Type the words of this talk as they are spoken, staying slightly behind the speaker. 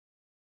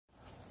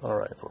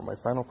Alright, for my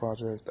final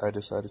project, I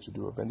decided to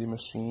do a vending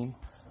machine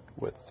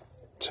with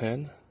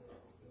 10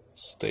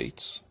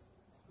 states.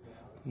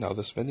 Now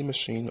this vending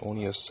machine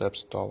only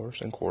accepts dollars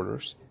and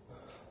quarters,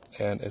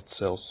 and it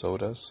sells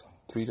sodas,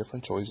 3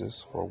 different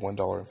choices for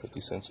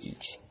 $1.50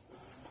 each.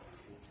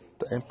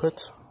 The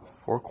input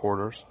for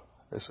quarters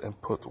is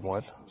input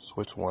 1,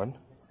 switch 1,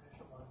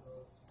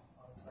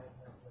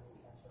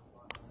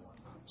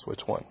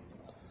 switch 1.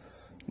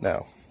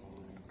 Now,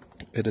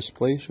 it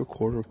displays your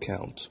quarter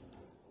count.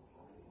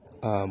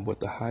 With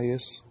the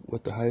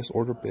highest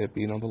order bit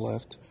being on the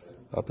left,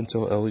 up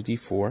until LED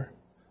 4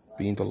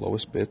 being the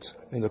lowest bit,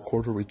 and the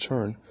quarter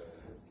return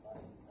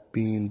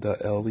being the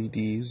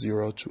LED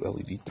 0 to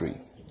LED 3.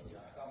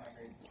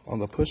 On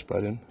the push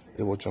button,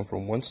 it will jump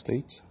from one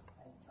state,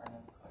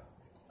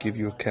 give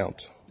you a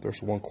count.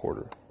 There's 1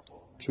 quarter,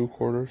 2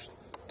 quarters,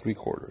 3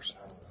 quarters.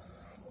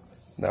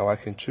 Now I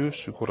can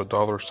choose to go to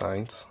dollar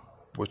signs,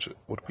 which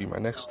would be my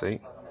next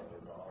state,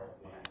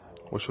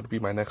 which would be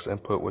my next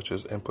input, which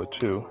is input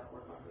 2.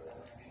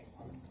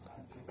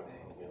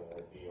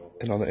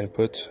 And on the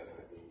input,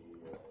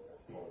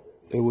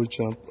 it would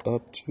jump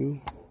up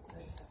to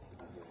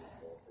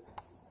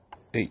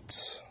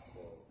 8.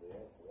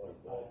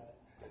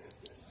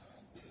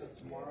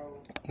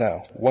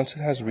 Now, once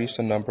it has reached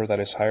a number that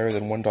is higher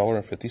than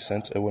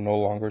 $1.50, it will no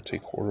longer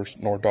take quarters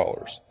nor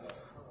dollars.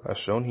 As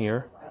shown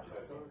here,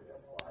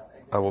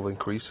 I will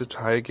increase it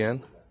high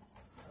again,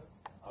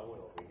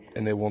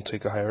 and it won't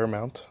take a higher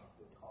amount.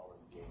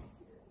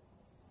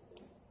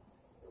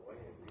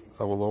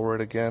 I will lower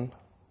it again,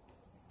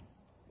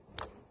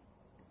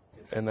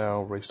 and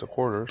now raise the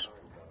quarters,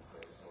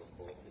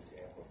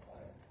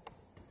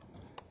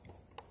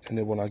 and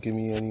it will not give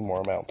me any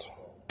more amount.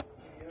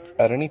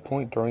 At any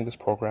point during this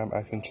program,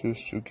 I can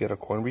choose to get a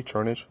coin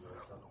returnage,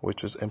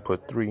 which is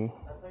input 3,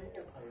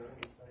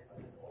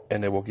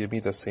 and it will give me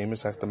the same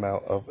exact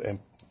amount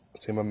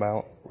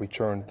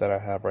returned that I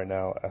have right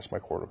now as my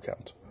quarter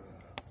count.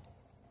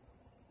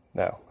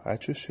 Now, I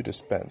choose to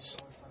dispense,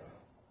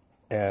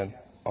 and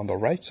on the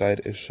right side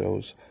it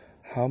shows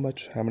how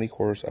many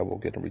quarters I will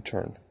get in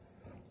return.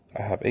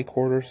 I have 8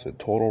 quarters in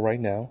total right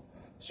now,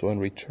 so in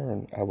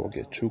return I will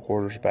get 2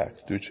 quarters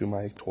back due to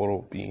my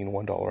total being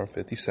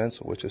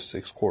 $1.50, which is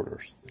 6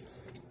 quarters.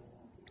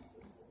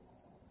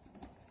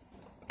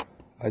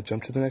 I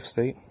jump to the next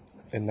state,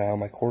 and now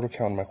my quarter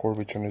count and my quarter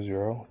return is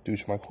 0 due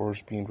to my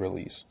quarters being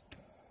released.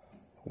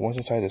 Once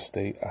inside this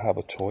state, I have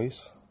a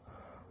choice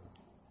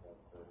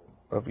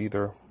of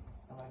either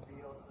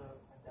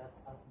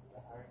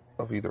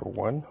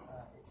 1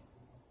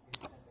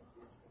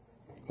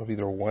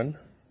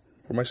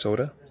 for my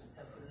soda,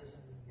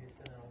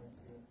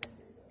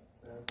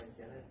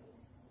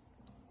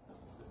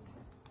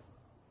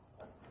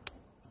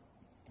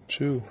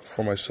 2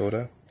 for my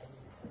soda,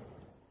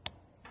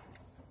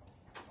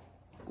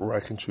 or I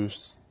can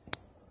choose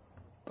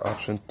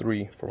option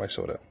 3 for my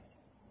soda.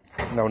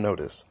 Now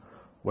notice,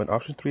 when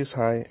option 3 is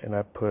high and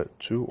I put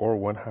 2 or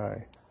 1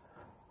 high,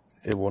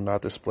 it will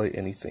not display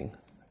anything.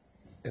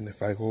 And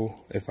if I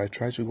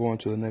try to go on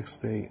to the next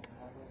state,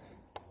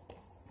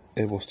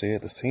 it will stay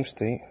at the same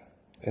state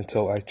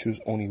until I choose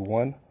only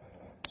 1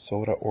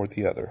 soda or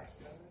the other.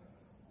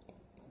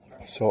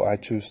 So I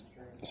choose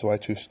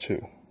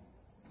 3.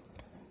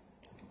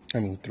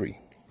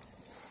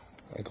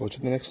 I go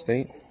to the next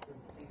state,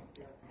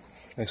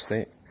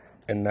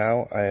 and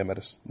now I am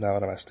at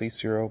state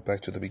 0,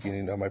 back to the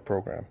beginning of my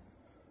program.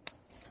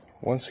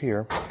 Once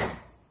here,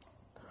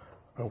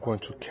 I'm going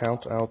to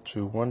count out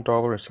to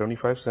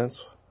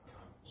 $1.75.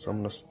 So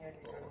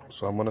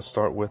I'm going to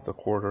start with the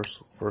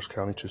quarters, first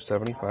counting to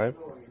 75,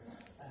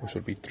 which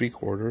would be 3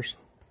 quarters.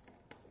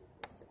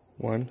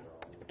 1,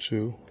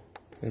 2,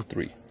 and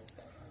 3.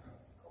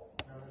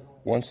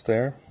 Once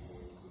there,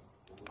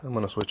 I'm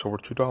going to switch over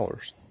to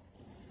dollars.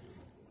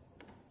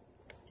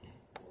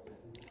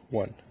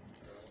 1.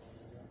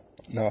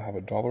 Now I have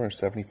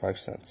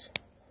 $1.75.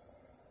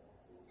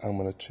 I'm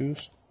going to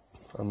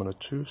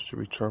choose to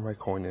return my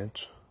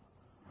coinage,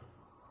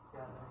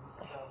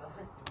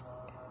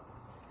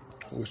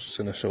 which is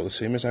going to show the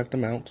same exact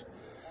amount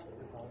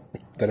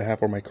that I have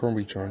for my coin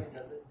return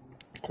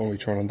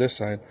on this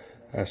side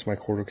as my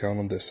quarter count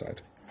on this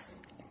side.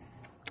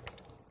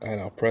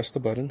 And I'll press the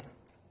button,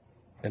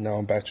 and now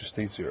I'm back to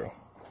state 0.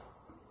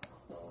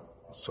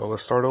 So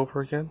let's start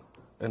over again,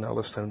 and now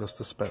let's send this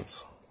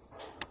dispense.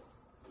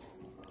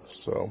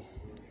 So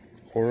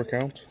quarter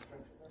count,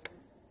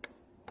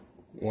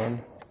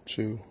 1,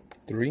 2,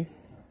 3.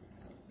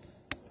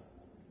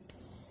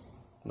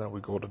 Now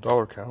we go to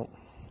dollar count,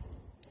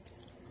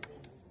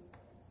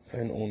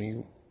 and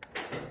only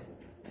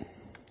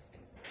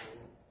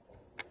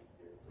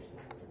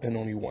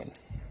 1.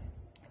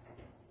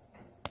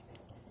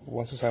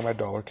 Once inside my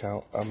dollar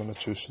count, I'm going to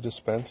choose to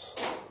dispense,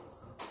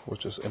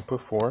 which is input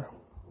 4.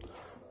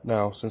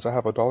 Now, since I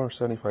have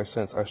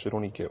 $1.75, I should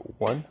only get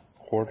 1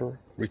 quarter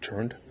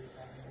returned,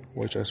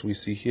 which, as we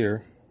see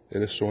here,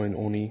 it is showing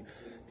only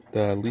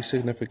the least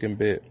significant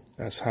bit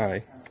as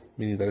high,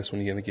 meaning that it's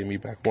only going to give me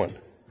back 1.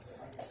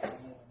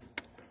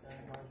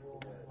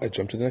 I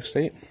jump to the next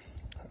state.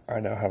 I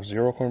now have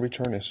 0 coin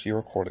return and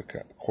 0 quarter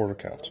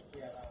count.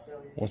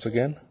 Once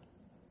again,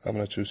 I'm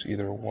going to choose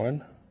either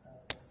 1.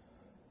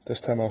 This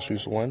time I'll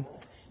choose 1.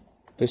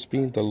 This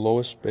being the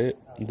lowest bit,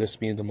 this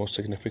being the most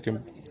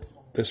significant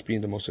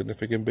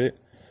bit,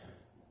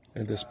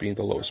 and this being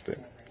the lowest bit.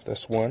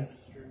 That's 1.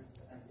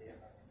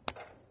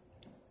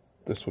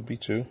 This would be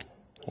 2.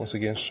 Once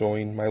again,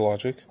 showing my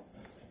logic.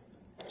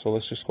 So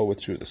let's just go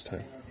with 2 this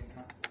time.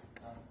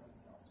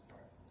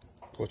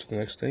 Go to the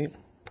next state.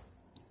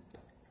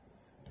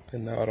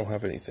 And now I don't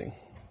have anything.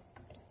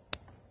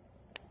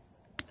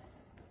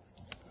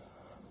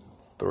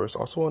 There is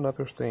also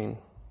another thing.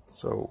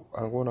 So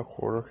I'm going to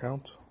quarter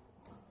count.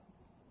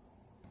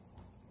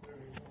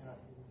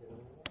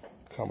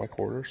 Count my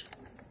quarters.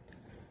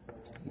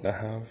 And I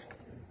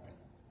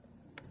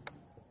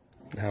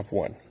have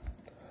 1.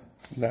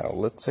 Now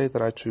let's say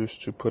that I choose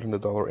to put in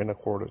 $1 and a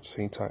quarter at the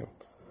same time.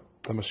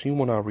 The machine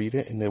will not read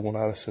it and it will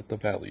not set the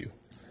value.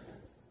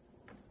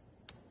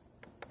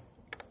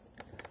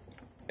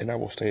 And I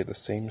will stay at the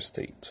same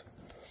state.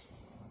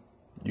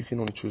 You can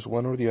only choose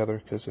one or the other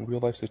because in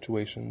real life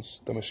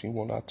situations, the machine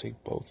will not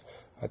take both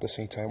at the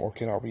same time or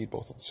cannot read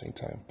both at the same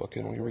time, but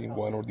can only read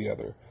one or the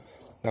other.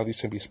 Now these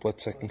can be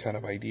split-second kind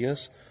of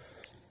ideas,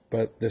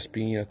 but this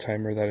being a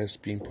timer that is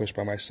being pushed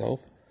by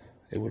myself,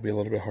 it would be a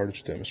little bit harder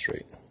to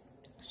demonstrate.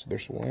 So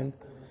there's 1,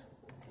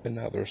 and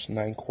now there's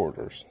 9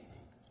 quarters.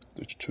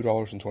 There's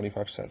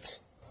 $2.25.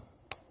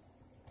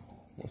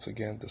 Once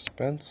again,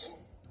 dispense.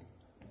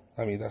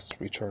 That's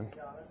return.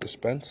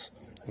 Dispense,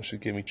 which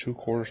should give me 2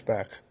 quarters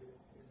back,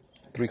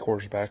 3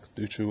 quarters back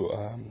due to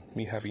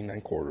me having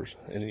 9 quarters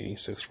and eating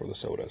 6 for the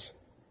sodas.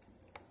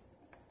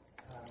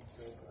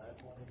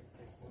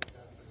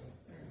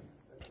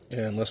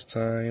 And let's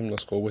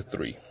go with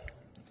 3.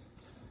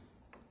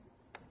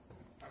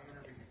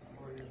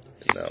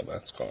 Now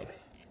that's gone.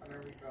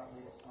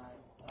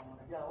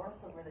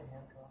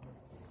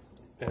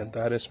 And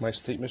that is my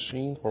state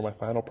machine for my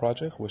final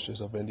project, which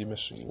is a vending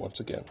machine once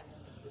again.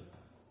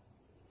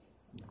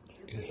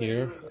 And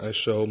here I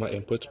show my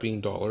inputs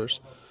being dollars.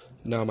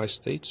 Now my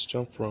states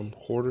jump from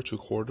quarter to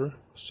quarter.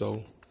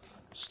 So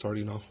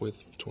starting off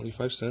with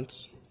 25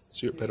 cents,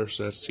 better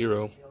said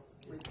 0,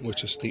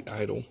 which is state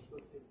idle.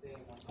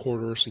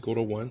 Quarters equal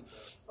to 1,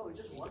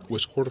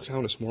 which quarter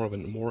count is more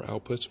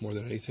outputs more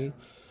than anything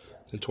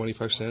than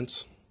 25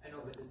 cents.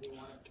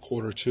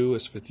 Quarter 2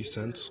 is 50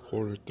 cents.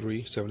 Quarter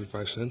 3,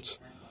 75 cents.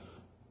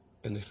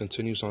 And it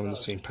continues on in the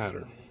same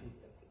pattern.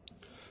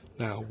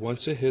 Now,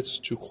 once it hits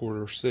to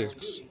quarter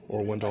 6,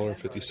 or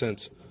 $1.50,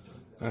 as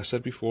I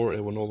said before,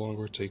 it will no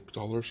longer take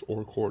dollars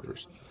or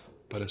quarters,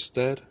 but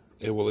instead,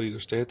 it will either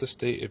stay at the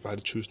state if I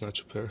choose not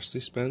to press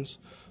dispense,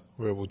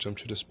 or it will jump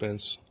to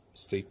dispense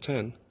state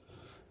 10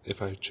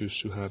 if I choose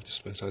to have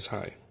dispense as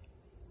high.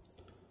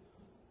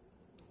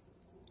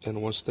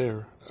 And once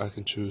there, I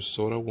can choose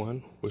soda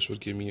 1, which would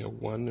give me a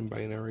 1 in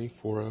binary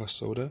for a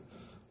soda,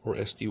 or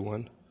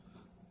SD1,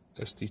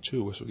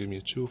 SD2, which will give me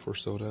a 2 for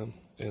soda,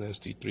 and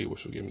SD3,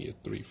 which will give me a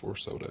 3 for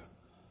soda.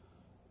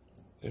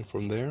 And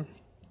from there,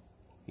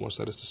 once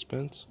that is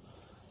dispensed,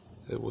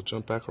 it will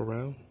jump back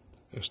around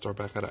and start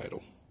back at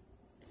idle.